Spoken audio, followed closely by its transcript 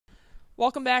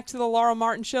Welcome back to the Laurel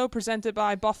Martin Show, presented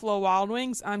by Buffalo Wild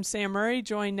Wings. I'm Sam Murray,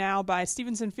 joined now by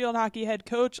Stevenson field hockey head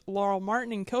coach Laurel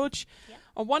Martin. And coach,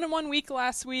 a 1-1 week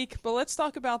last week, but let's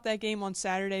talk about that game on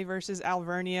Saturday versus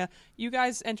Alvernia. You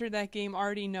guys entered that game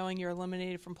already knowing you're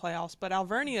eliminated from playoffs, but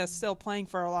Alvernia is still playing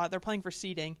for a lot. They're playing for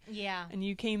seeding. Yeah. And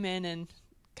you came in and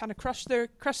kind of crushed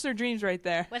their dreams right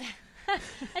there. But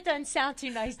that doesn't sound too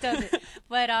nice, does it?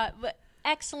 But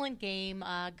excellent game.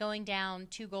 Going down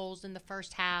 2 goals in the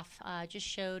first half just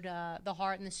showed the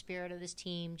heart and the spirit of this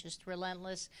team. Just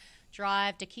relentless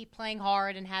drive to keep playing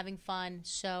hard and having fun.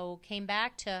 So came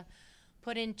back to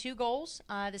put in 2 goals.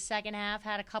 The second half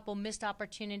had a couple missed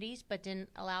opportunities, but didn't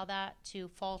allow that to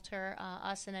falter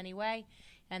us in any way.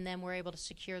 And then we're able to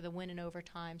secure the win in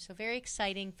overtime. So very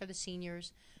exciting for the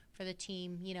seniors, for the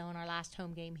team, in our last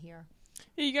home game here.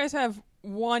 You guys have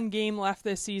 1 game left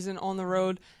this season on the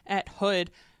road at Hood.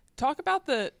 Talk about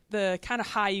the kind of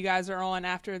high you guys are on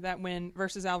after that win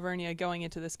versus Alvernia going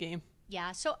into this game.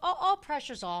 Yeah, so all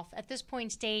pressure's off. At this point in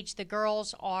stage, the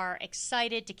girls are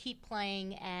excited to keep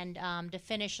playing and to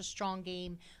finish a strong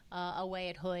game away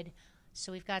at Hood.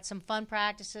 So we've got some fun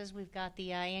practices. We've got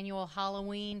the annual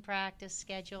Halloween practice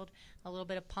scheduled, a little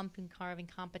bit of pumpkin carving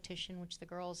competition, which the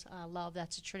girls love.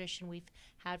 That's a tradition we've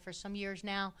had for some years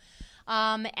now.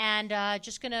 And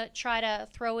just going to try to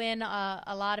throw in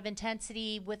a lot of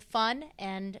intensity with fun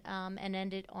and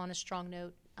end it on a strong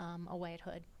note away at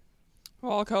Hood.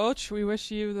 Well, Coach, we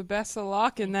wish you the best of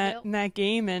luck in that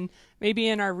game, and maybe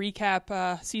in our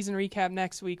season recap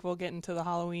next week, we'll get into the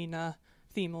Halloween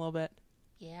theme a little bit.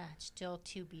 Yeah, still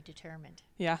to be determined.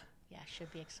 Yeah. Yeah,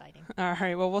 should be exciting. All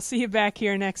right, well, we'll see you back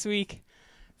here next week.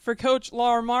 For Coach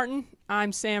Laurel Martin,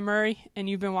 I'm Sam Murray, and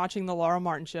you've been watching The Laurel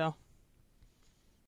Martin Show.